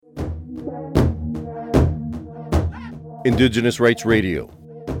Indigenous Rights Radio,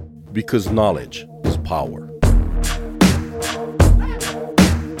 because knowledge is power.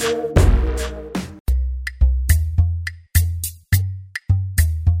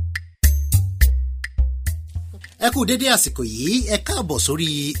 Ẹ kú dédé àsìkò yìí, ẹ káàbọ̀ sórí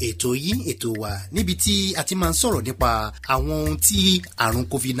ètò wa níbi tí a ti máa ń sọ̀rọ̀ nípa àwọn ohun tí àrùn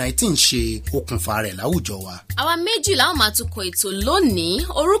COVID-19 ṣe okùnfà rẹ̀ láwùjọ wa. Àwa méjì la ó máa tukọ̀ ètò lónìí.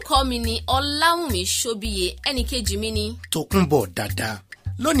 Orúkọ mi ni Ọláwùnmí Ṣóbíye, ẹnìkejì mi ni Tókunbọ̀ Dàda.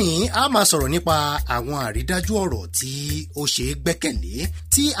 Lónìí a máa sọ̀rọ̀ nípa àwọn àrídájú ọ̀rọ̀ tí ó ṣe é gbẹ́kẹ̀lé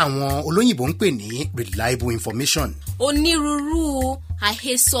tí àwọn olóyìnbó ń pè ní reliable information. Onírúurú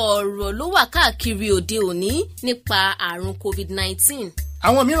àhesọ ọ̀rọ̀ ló wà káàkiri òde òní nípa àrùn COVID-19.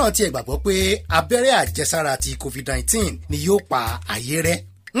 Àwọn mìíràn tiẹ̀ gbàgbọ́ pé abẹ́rẹ́ àjẹsára ti COVID-19 ni yóò pa ayé rẹ́.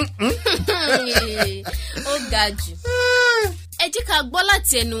 Ó ga jù. Ẹ jẹ́ ká gbọ́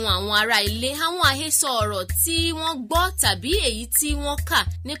láti ẹnu àwọn ará ilé àwọn àhesọ ọ̀rọ̀ tí wọ́n gbọ́ tàbí èyí tí wọ́n kà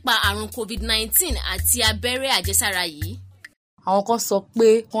nípa àrùn COVID-19 àti abẹ́rẹ́ àjẹsára yìí. Àwọn kan sọ pé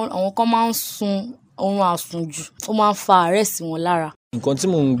àwọn kan máa ń sun oorun àsùnjù, ó máa ń fa àárẹ̀ sí wọn lára. Nǹkan tí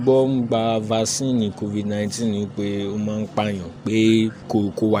mò ń gbọ́ ń gba vaccine COVID-19 ni pé ó máa ń pààyàn, pé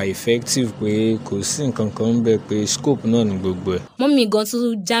kò wà effective, pé kò sí nǹkan kan ń bẹ, pé scope náà ní gbogbo ẹ̀. Mọ́mì gan tún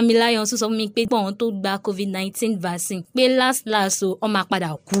já mi láyọ̀ tún sọ fún mi pé àwọn tó gba COVID-19 vaccine pé last o ó máa padà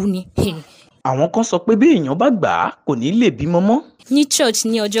kú ni. Àwọn kan sọ pé bí èèyàn bá gbà á kò ní lè bímọ mọ́. Ní church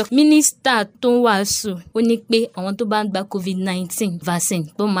ní ọjọ́ mínísítà tó ń wàásù ó ní pé àwọn tó bá ń gba COVID-19 vaccine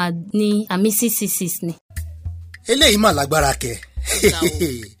tó máa ní àmì 666 ni. Eléyìí mà lágbára kẹ̀.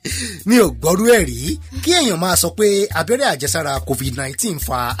 Mi ò gbọ́rú ẹ̀ rí kí èèyàn máa sọ pé abẹ́rẹ́ àjẹsára COVID-19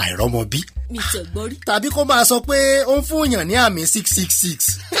 fa àìrọ́mọbí. Mi tẹ̀ gbọ́ rí. Tàbí kó máa sọ pé ó ń fún èèyàn ní àmì 666.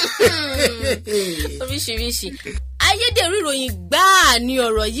 Oríṣiríṣi. Ayédèrú ìròyìn gbáà ni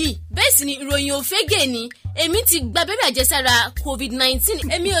ọ̀rọ̀ yìí. Bẹ́ẹ̀ sì ni ìròyìn òfégè ni. Èmi ti gba abẹ́rẹ́ àjẹsára COVID-19.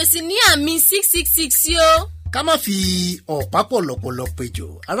 Èmi ò sì ní àmì 666 o. Ká má fi ọ̀pá pọ̀lọpọ̀lọ péjọ,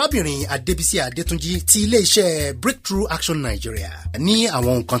 arábìnrin Adébísí Adétúnjí ti ilé-iṣẹ́ Breakthrough Action Nigeria ní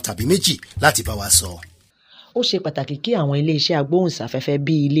àwọn nǹkan tàbí méjì láti bá wa sọ. Ó ṣe pàtàkì kí àwọn ilé-iṣẹ́ agbóhùnsáfẹ́fẹ́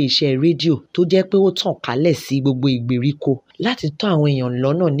bíi ilé-iṣẹ́ rédíò tó jẹ́ pé ó tàn kálẹ̀ sí gbogbo ìgbèríko láti tọ́ àwọn èèyàn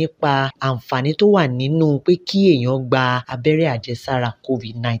lọ́nà nípa àǹfààní tó wà nínú pé kí èèyàn gba abẹ́rẹ́ àjẹsára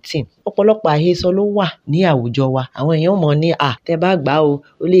COVID-19. Ọ̀pọ̀lọpọ̀ àhesọ ló wà ní àwùjọ wa. Àwọn èèyàn mọ̀ ní tẹ́ bá gbà ó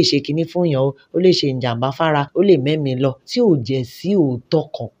lè ṣe kinní fún yàn ó lè ṣe ìjàmbá fára, ó lè mẹ́mi lọ, tí ò jẹ́ sí òótọ́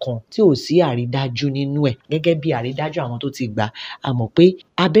kankan, tí ò sí àrídájú nínú ẹ̀. Gẹ́gẹ́ bí àrídájú àwọn tó ti gbà, a mọ̀ pé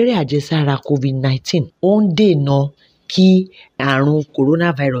abẹ́rẹ́ àjẹsára COVID-19 ó ń dènà kí àrùn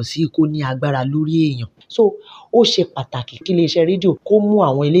coronavirus yìí kó ní agbára lórí èèyàn. So ó ṣe pàtàkì kí iléeṣẹ́ rédíò kó mú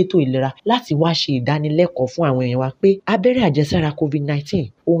àwọn elétò ìlera láti wá ṣe ìdánilẹ́kọ̀ọ́ fún àwọn èèyàn wa pé abẹ́rẹ́ àjẹsára COVID-19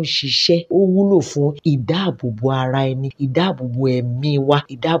 ó ń ṣiṣẹ́, ó wúlò fún ìdáàbòbò ara ẹni, ìdáàbòbò ẹ̀mí wa,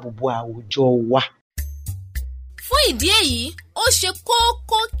 ìdáàbòbò àwùjọ wa. Fún ìdí èyí, ó ṣe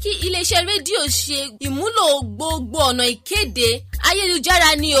kókó kí iléeṣẹ́ rédíò ṣe ìmúlò gbogbo ọ̀nà ìkéde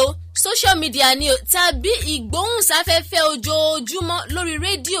ayélujára ni o, social media ni o, tàbí ìgbóhùnsáfẹ́fẹ́ ojoojúmọ́ lórí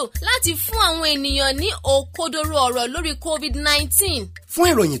rédíò láti fún àwọn ènìyàn ní òkodoro ọ̀rọ̀ lórí COVID-19. Fún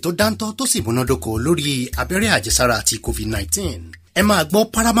ìròyìn tó dáńtọ́ tó sì múnádóko lórí abẹ́rẹ́ àjẹsára ti COVID-19, ẹ máa gbọ́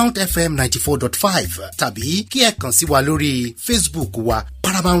Paramount FM 94.5 tàbí kí ẹ kàn sí wa lórí Facebook wa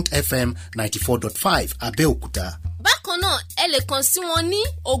Paramount FM 94.5 Abẹ́òkúta. Bákan náà, ẹ lè kàn sí wọn ní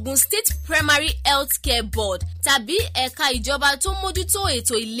Ogun State Primary Health Care Board tàbí ẹ̀ka ìjọba tó mójútó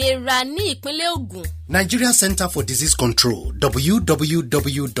ètò ìlera ní ìpínlẹ̀ Ògùn. Nigeria Center for Disease Control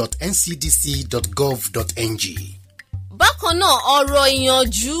www.ncdc.gov.ng. Bákan náà, ọ̀rọ̀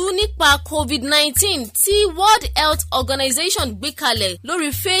ìyànjú nípa COVID-19 tí World Health Organization gbé kalẹ̀ lórí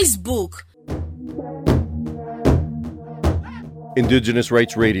Facebook. Indigenous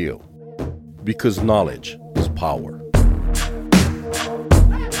Rights Radio, because knowledge is power.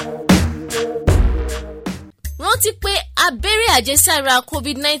 Rántí pé abẹ́rẹ́ àjẹsára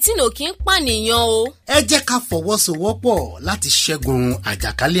COVID-19 ò kí ń pànìyàn o. Ẹ jẹ́ ká fọwọ́sowọ́pọ̀ láti ṣẹ́gun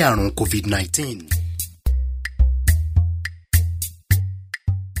àjàkálẹ̀ àrùn COVID-19.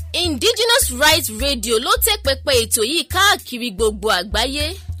 Indigenous Rights Radio ló tẹ́ pẹpẹ ètò yìí káàkiri gbogbo àgbáyé.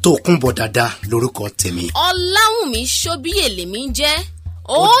 Tókunbọ̀ Dàda lórúkọ tèmi. Ọláwùnmí Ṣóbíye lèmi ń jẹ́.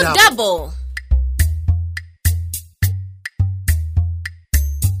 Ó dàbọ̀.